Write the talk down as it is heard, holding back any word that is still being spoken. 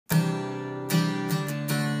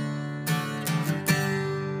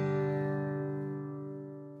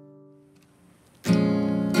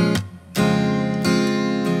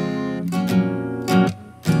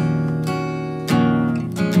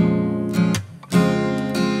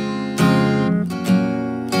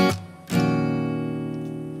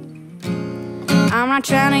not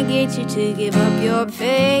trying to get you to give up your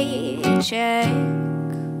paycheck.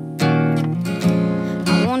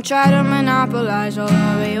 I won't try to monopolize all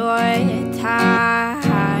of your time.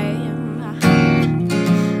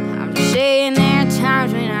 I'm just saying there are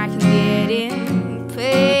times when I can get impatient,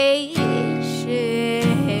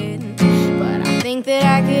 but I think that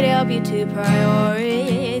I could help you to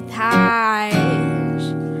prioritize.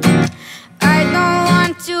 I don't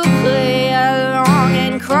want to play along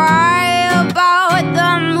and cry about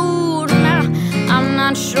the mood. I'm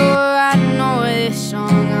not sure I know this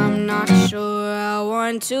song, I'm not sure I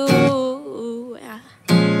want to.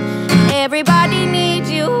 Everybody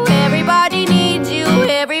needs you, everybody needs you,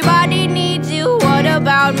 everybody needs you. What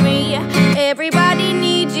about me? Everybody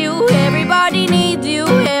needs you, everybody needs you,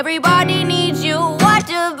 everybody needs you. What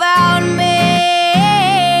about me?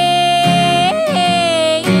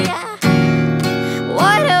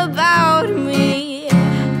 What about me?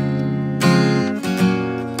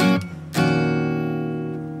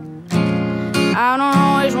 I don't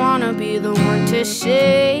always want to be the one to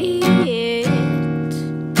say it.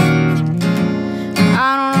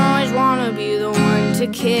 I don't always want to be the one to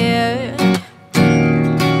care.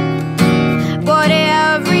 But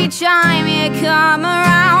every time you come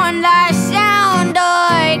around, I sound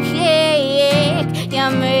archaic. You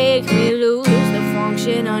make me lose the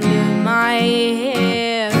function under my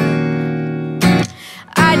hair.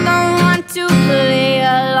 I don't want to play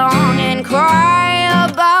along and cry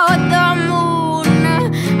about the moon.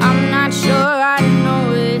 I'm not sure I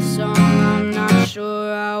know this song, I'm not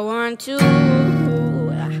sure I want to.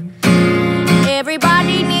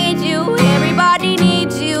 Everybody needs you, everybody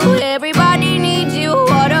needs you, everybody needs you.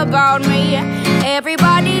 What about me?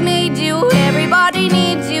 Everybody needs you, everybody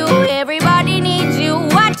needs you, everybody needs you.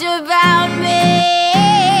 What about me?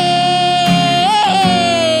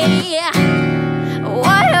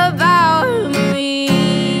 What about me?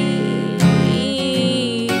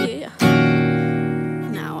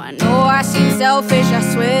 Now I know I seem selfish, I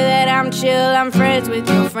swear that I'm chill. I'm friends with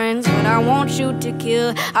your friends, but I want you to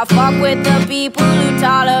kill. I fuck with the people who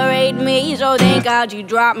tolerate me, so thank God you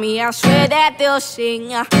dropped me. I swear that they'll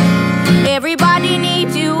sing. Everybody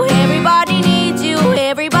needs you, everybody needs you,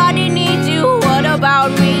 everybody needs you. What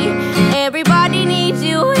about me? Everybody needs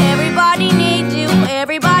you, everybody needs you,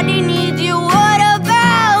 everybody needs you. What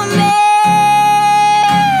about me?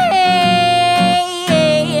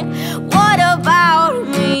 What about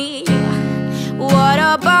me? What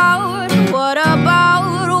about me?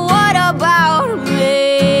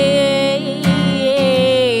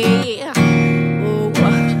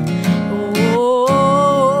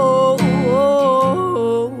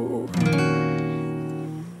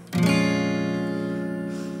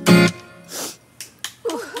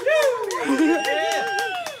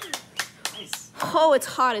 Oh, it's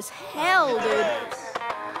hot as hell, dude.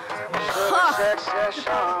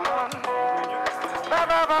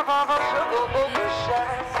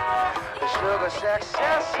 Sugarshack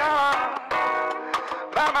session.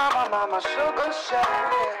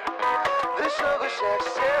 The Sugarshack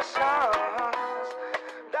session.